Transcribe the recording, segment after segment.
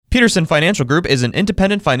Peterson Financial Group is an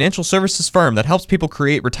independent financial services firm that helps people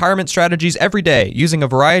create retirement strategies every day using a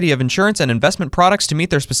variety of insurance and investment products to meet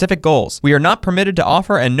their specific goals. We are not permitted to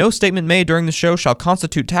offer, and no statement made during the show shall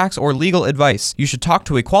constitute tax or legal advice. You should talk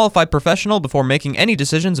to a qualified professional before making any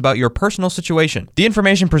decisions about your personal situation. The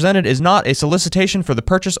information presented is not a solicitation for the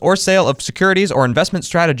purchase or sale of securities or investment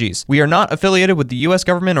strategies. We are not affiliated with the U.S.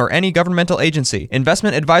 government or any governmental agency.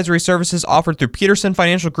 Investment advisory services offered through Peterson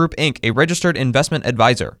Financial Group, Inc., a registered investment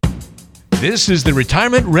advisor. This is the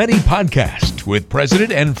Retirement Ready Podcast with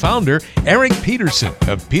President and Founder Eric Peterson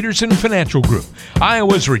of Peterson Financial Group,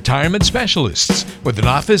 Iowa's retirement specialists with an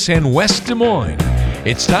office in West Des Moines.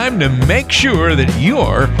 It's time to make sure that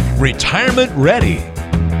you're retirement ready.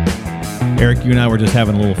 Eric, you and I were just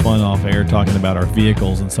having a little fun off air talking about our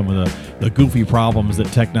vehicles and some of the goofy problems that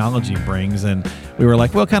technology brings. And we were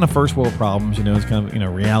like, well, kind of first world problems, it's kind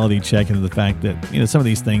of, reality check into the fact that, some of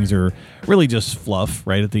these things are really just fluff,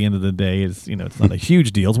 right? At the end of the day, it's not a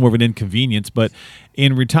huge deal. It's more of an inconvenience. But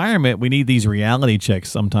in retirement, we need these reality checks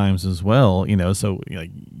sometimes as well, so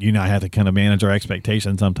you and I have to kind of manage our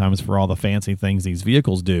expectations sometimes for all the fancy things these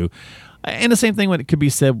vehicles do. And the same thing when it could be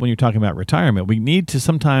said when you're talking about retirement. We need to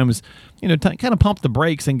sometimes, kind of pump the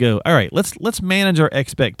brakes and go, all right, let's manage our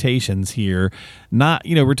expectations here. Not,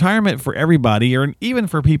 retirement for everybody, or even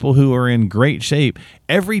for people who are in great shape.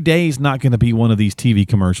 Every day is not going to be one of these TV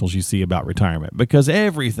commercials you see about retirement, because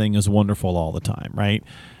everything is wonderful all the time, right?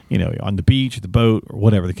 On the beach, the boat, or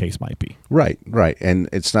whatever the case might be. Right. And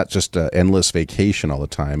it's not just an endless vacation all the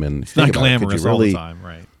time. And it's not glamorous all the time,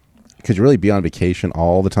 right? Could you really be on vacation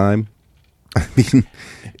all the time? I mean,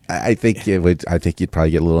 I think you'd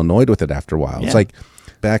probably get a little annoyed with it after a while. Yeah. It's like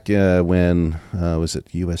back when, was it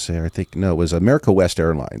USA? I think, no, it was America West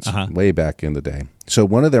Airlines, way back in the day. So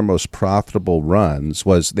one of their most profitable runs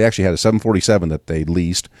was they actually had a 747 that they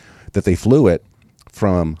leased, that they flew it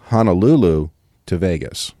from Honolulu to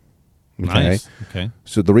Vegas. Okay? Nice. Okay.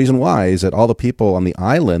 So the reason why is that all the people on the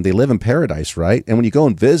island, they live in paradise, right? And when you go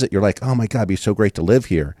and visit, you're like, oh my God, it'd be so great to live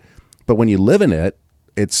here. But when you live in it,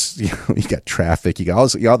 it's, you got traffic, you got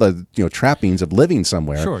all the trappings of living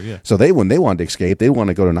somewhere. Sure, yeah. So when they wanted to escape, they want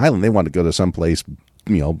to go to an island. They want to go to some place,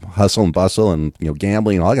 hustle and bustle and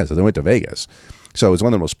gambling and all that kind of stuff. They went to Vegas. So it was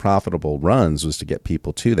one of the most profitable runs was to get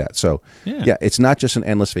people to that. So yeah, it's not just an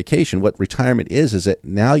endless vacation. What retirement is that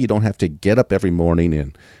now you don't have to get up every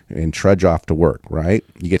morning and trudge off to work, right?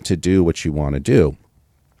 You get to do what you want to do.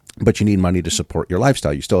 But you need money to support your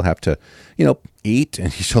lifestyle. You still have to, eat,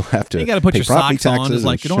 and you still have to. You got to put your socks on, is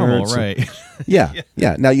like normal, right? Yeah.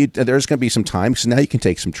 Now there's going to be some time, so now you can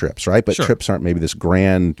take some trips, right? But trips aren't maybe this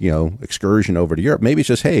grand, excursion over to Europe. Maybe it's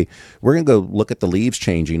just, hey, we're going to go look at the leaves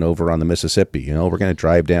changing over on the Mississippi. We're going to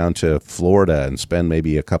drive down to Florida and spend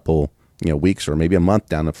maybe a couple, weeks or maybe a month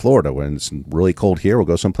down in Florida when it's really cold here. We'll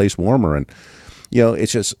go someplace warmer and.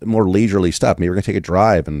 It's just more leisurely stuff. Maybe we're going to take a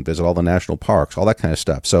drive and visit all the national parks, all that kind of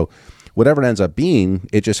stuff. So whatever it ends up being,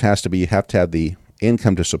 it just has to be, you have to have the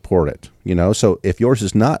income to support it, So if yours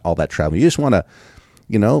is not all that traveling, you just want to,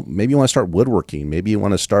 maybe you want to start woodworking. Maybe you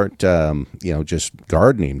want to start, just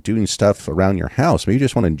gardening, doing stuff around your house. Maybe you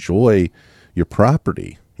just want to enjoy your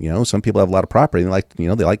property. Some people have a lot of property. They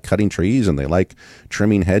like cutting trees and they like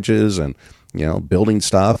trimming hedges and, building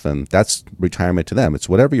stuff, and that's retirement to them. It's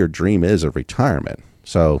whatever your dream is of retirement.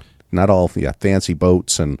 So not all fancy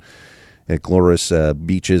boats and glorious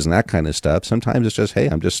beaches and that kind of stuff. Sometimes it's just, hey,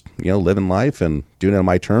 I'm just, living life and doing it on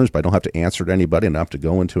my terms, but I don't have to answer to anybody. I don't have to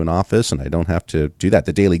go into an office, and I don't have to do that.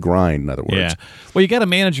 The daily grind, in other words. Yeah. Well, you got to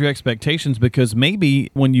manage your expectations, because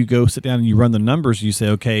maybe when you go sit down and you run the numbers, you say,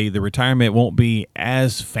 okay, the retirement won't be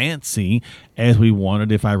as fancy as we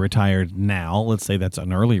wanted if I retired now. Let's say that's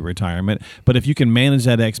an early retirement. But if you can manage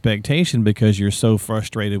that expectation because you're so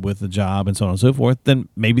frustrated with the job and so on and so forth, then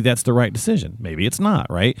maybe that's the right decision. Maybe it's not,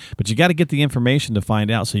 right? But you got to get the information to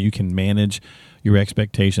find out so you can manage your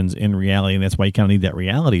expectations in reality, and that's why you kind of need that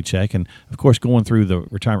reality check. And of course, going through the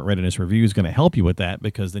retirement readiness review is going to help you with that,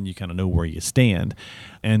 because then you kind of know where you stand.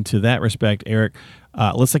 And to that respect, Eric,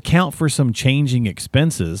 let's account for some changing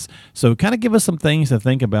expenses. So kind of give us some things to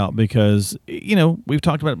think about, because, we've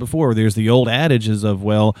talked about it before. There's the old adages of,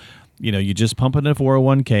 well, you just pump it in a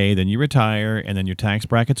 401k, then you retire, and then your tax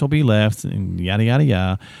brackets will be left, and yada, yada,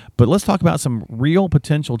 yada. But let's talk about some real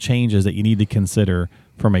potential changes that you need to consider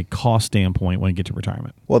from a cost standpoint when you get to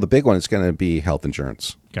retirement. Well, the big one is going to be health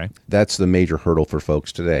insurance. Okay. That's the major hurdle for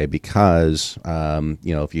folks today, because,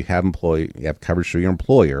 if you have coverage through your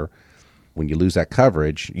employer, when you lose that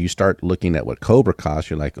coverage, you start looking at what COBRA costs.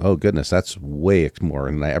 You're like, oh, goodness, that's way more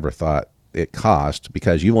than I ever thought it cost,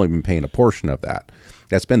 because you've only been paying a portion of that.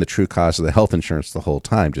 That's been the true cost of the health insurance the whole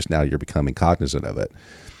time. Just now you're becoming cognizant of it.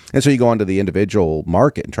 And so you go onto the individual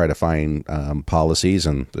market and try to find policies,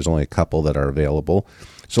 and there's only a couple that are available.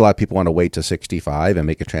 So a lot of people want to wait to 65 and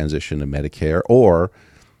make a transition to Medicare, or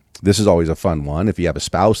this is always a fun one. If you have a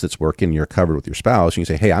spouse that's working, you're covered with your spouse, and you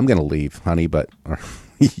say, hey, I'm going to leave, honey, but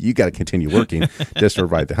you got to continue working just to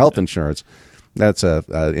provide the health insurance. That's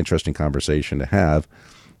an interesting conversation to have.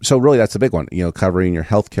 So really, that's the big one, covering your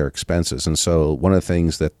healthcare expenses. And so one of the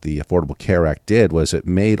things that the Affordable Care Act did was it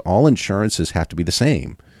made all insurances have to be the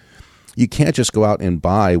same. You can't just go out and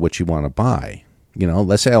buy what you want to buy.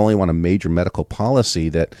 Let's say I only want a major medical policy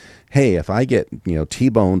that, hey, if I get,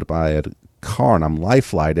 T-boned by a car and I'm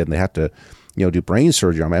life-flighted and they have to, do brain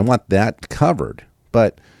surgery on me, I want that covered.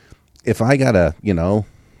 But if I got a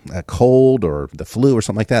cold or the flu or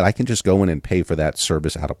something like that, I can just go in and pay for that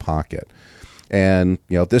service out of pocket. And,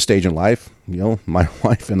 at this stage in life, my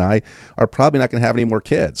wife and I are probably not going to have any more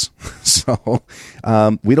kids. So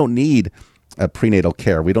we don't need prenatal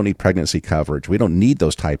care. We don't need pregnancy coverage. We don't need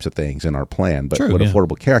those types of things in our plan. But what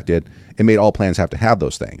Affordable Care Act did, it made all plans have to have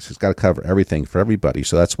those things. It's got to cover everything for everybody.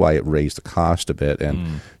 So that's why it raised the cost a bit.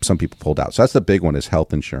 And some people pulled out. So that's the big one, is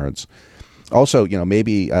health insurance. Also,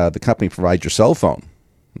 maybe the company provides your cell phone.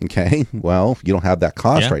 Okay. Well, you don't have that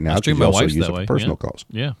cost right now because you also use it for personal calls.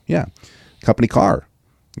 Yeah. Company car.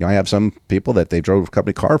 I have some people that they drove a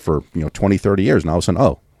company car for 20, 30 years, and all of a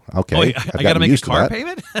sudden, okay, I got to make a car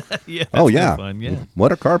payment. Fun,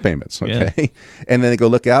 What are car payments? Okay, and then they go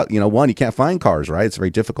look out. One, you can't find cars, right? It's very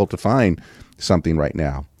difficult to find something right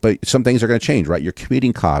now. But some things are going to change, right? Your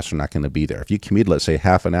commuting costs are not going to be there. If you commute, let's say,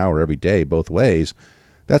 half an hour every day, both ways,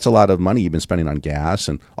 that's a lot of money you've been spending on gas,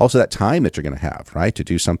 and also that time that you're going to have, right, to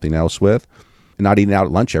do something else with. Not eating out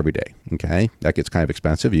at lunch every day, okay? That gets kind of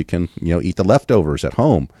expensive. You can, eat the leftovers at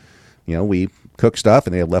home. We cook stuff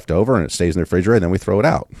and they have leftover and it stays in the refrigerator and then we throw it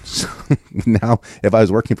out. So now, if I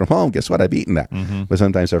was working from home, guess what? I've eaten that. But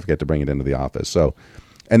sometimes I forget to bring it into the office. So,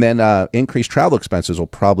 and then increased travel expenses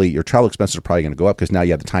your travel expenses are probably going to go up because now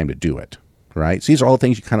you have the time to do it, right? So these are all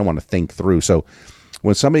things you kind of want to think through. So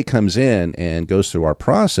when somebody comes in and goes through our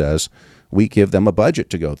process, we give them a budget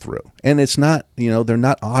to go through. And it's not, they're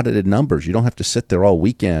not audited numbers. You don't have to sit there all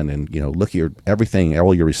weekend and, look at your everything,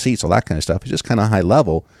 all your receipts, all that kind of stuff. It's just kind of high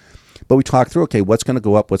level. But we talk through, okay, what's going to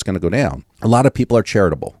go up, what's going to go down. A lot of people are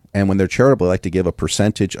charitable. And when they're charitable, they like to give a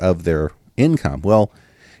percentage of their income. Well,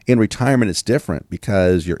 in retirement, it's different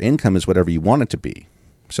because your income is whatever you want it to be.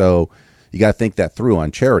 So you got to think that through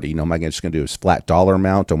on charity. Am I just going to do a flat dollar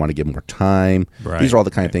amount? Do I want to give more time? Right, these are all the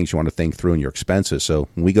kind of things you want to think through in your expenses. So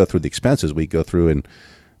when we go through the expenses, we go through and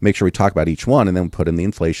make sure we talk about each one, and then we put in the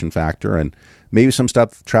inflation factor. And maybe some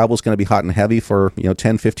stuff, travel is going to be hot and heavy for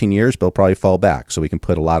 10, 15 years, but it'll probably fall back. So we can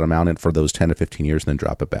put a lot of amount in for those 10 to 15 years and then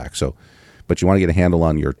drop it back. So, but you want to get a handle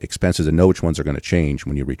on your expenses and know which ones are going to change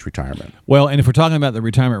when you reach retirement. Well, and if we're talking about the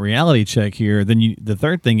retirement reality check here, then the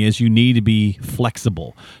third thing is you need to be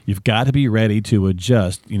flexible. You've got to be ready to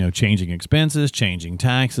adjust, changing expenses, changing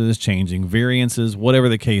taxes, changing variances, whatever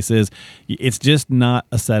the case is. It's just not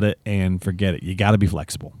a set it and forget it. You got to be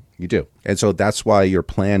flexible. You do. And so that's why your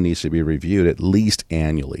plan needs to be reviewed at least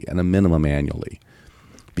annually, at a minimum annually.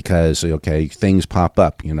 Because, okay, things pop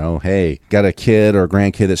up, hey, got a kid or a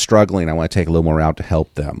grandkid that's struggling. I want to take a little more out to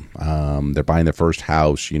help them. They're buying their first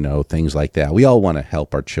house, things like that. We all want to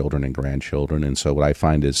help our children and grandchildren. And so what I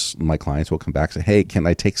find is my clients will come back and say, hey, can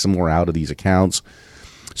I take some more out of these accounts?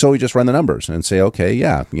 So we just run the numbers and say, okay,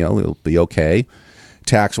 yeah, it'll be okay.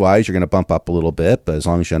 Tax-wise, you're going to bump up a little bit, but as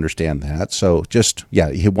long as you understand that. So just,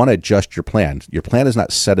 you want to adjust your plan. Your plan is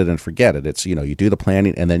not set it and forget it. It's, you do the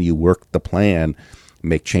planning and then you work the plan,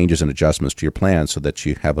 make changes and adjustments to your plan so that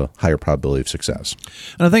you have a higher probability of success.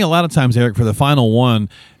 And I think a lot of times, Eric, for the final one,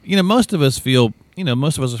 most of us feel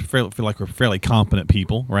like we're fairly competent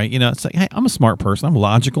people, right? It's like, hey, I'm a smart person. I'm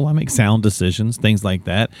logical. I make sound decisions, things like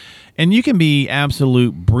that. And you can be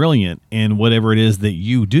absolute brilliant in whatever it is that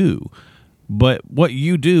you do. But what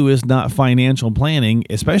you do is not financial planning,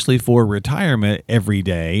 especially for retirement every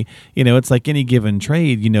day. It's like any given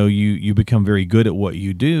trade, you become very good at what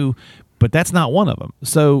you do, but that's not one of them.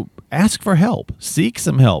 So ask for help, seek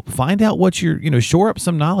some help, find out what shore up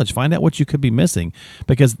some knowledge, find out what you could be missing,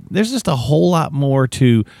 because there's just a whole lot more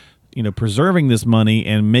to, preserving this money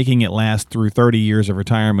and making it last through 30 years of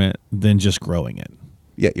retirement than just growing it.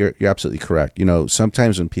 Yeah, you're absolutely correct.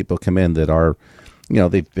 Sometimes when people come in that are,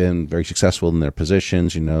 they've been very successful in their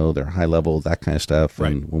positions, they're high level, that kind of stuff.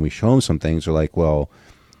 Right. And when we show them some things, they're like, well,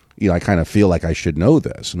 I kind of feel like I should know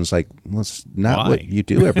this. And it's like, well, it's not what you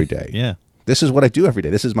do every day. Yeah. This is what I do every day.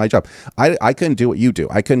 This is my job. I couldn't do what you do.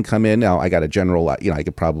 I couldn't come in. Now I got a general, I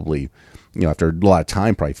could probably after a lot of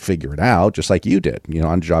time, probably figure it out, just like you did,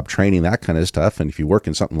 on-job training, that kind of stuff. And if you work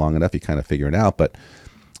in something long enough, you kind of figure it out. But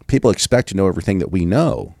people expect to know everything that we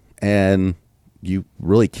know, and you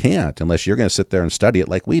really can't unless you're going to sit there and study it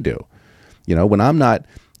like we do. When I'm not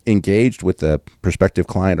engaged with a prospective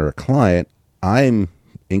client or a client, I'm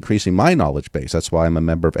increasing my knowledge base. That's why I'm a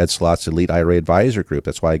member of Ed Slott's Elite IRA Advisor Group.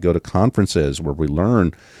 That's why I go to conferences where we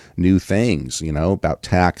learn new things, about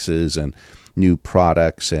taxes and new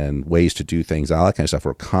products and ways to do things, all that kind of stuff.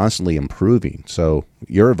 We're constantly improving. So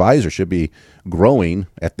your advisor should be growing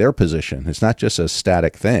at their position. It's not just a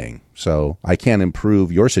static thing. So I can't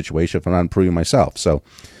improve your situation if I'm not improving myself. So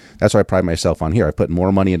that's why I pride myself on here. I put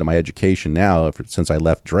more money into my education now since I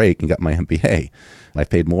left Drake and got my MBA. I've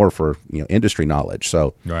paid more for industry knowledge,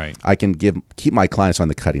 so right. I can keep my clients on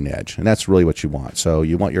the cutting edge, and that's really what you want. So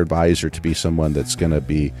you want your advisor to be someone that's going to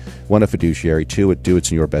be, one, a fiduciary, two, do what's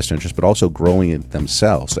in your best interest, but also growing it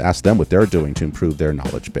themselves. So ask them what they're doing to improve their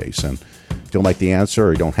knowledge base. And if you don't like the answer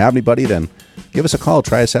or you don't have anybody, then give us a call.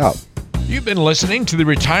 Try us out. You've been listening to the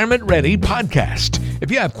Retirement Ready podcast.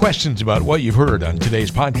 If you have questions about what you've heard on today's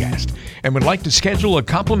podcast and would like to schedule a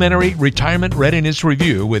complimentary retirement readiness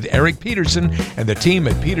review with Eric Peterson and the team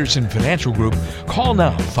at Peterson Financial Group, call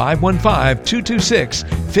now.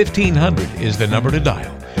 515-226-1500 is the number to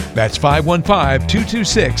dial. That's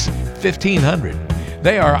 515-226-1500.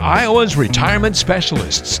 They are Iowa's retirement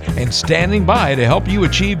specialists and standing by to help you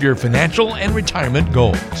achieve your financial and retirement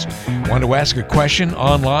goals. Want to ask a question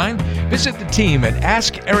online? Visit the team at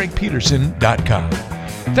AskEricPeterson.com.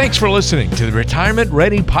 Thanks for listening to the Retirement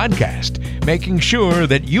Ready podcast, making sure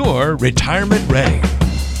that you're retirement ready.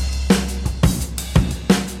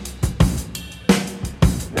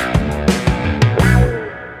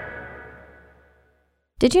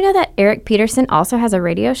 Did you know that Eric Peterson also has a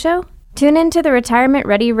radio show? Tune in to the Retirement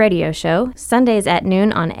Ready radio show, Sundays at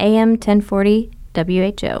noon on AM 1040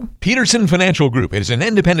 WHO. Peterson Financial Group is an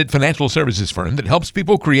independent financial services firm that helps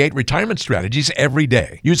people create retirement strategies every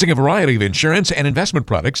day, using a variety of insurance and investment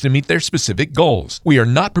products to meet their specific goals. We are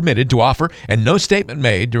not permitted to offer, and no statement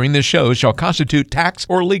made during this show shall constitute tax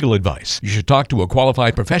or legal advice. You should talk to a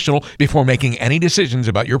qualified professional before making any decisions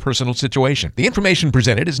about your personal situation. The information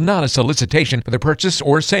presented is not a solicitation for the purchase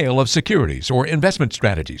or sale of securities or investment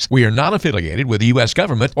strategies. We are not affiliated with the U.S.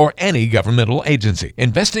 government or any governmental agency.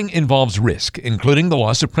 Investing involves risk, including the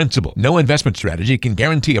loss of principal. No investment strategy can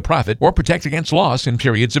guarantee a profit or protect against loss in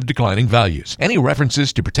periods of declining values. Any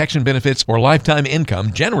references to protection benefits or lifetime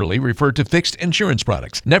income generally refer to fixed insurance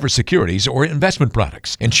products, never securities or investment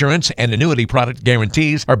products. Insurance and annuity product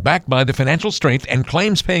guarantees are backed by the financial strength and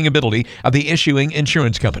claims-paying ability of the issuing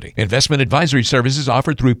insurance company. Investment advisory services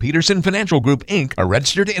offered through Peterson Financial Group, Inc., a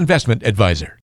registered investment advisor.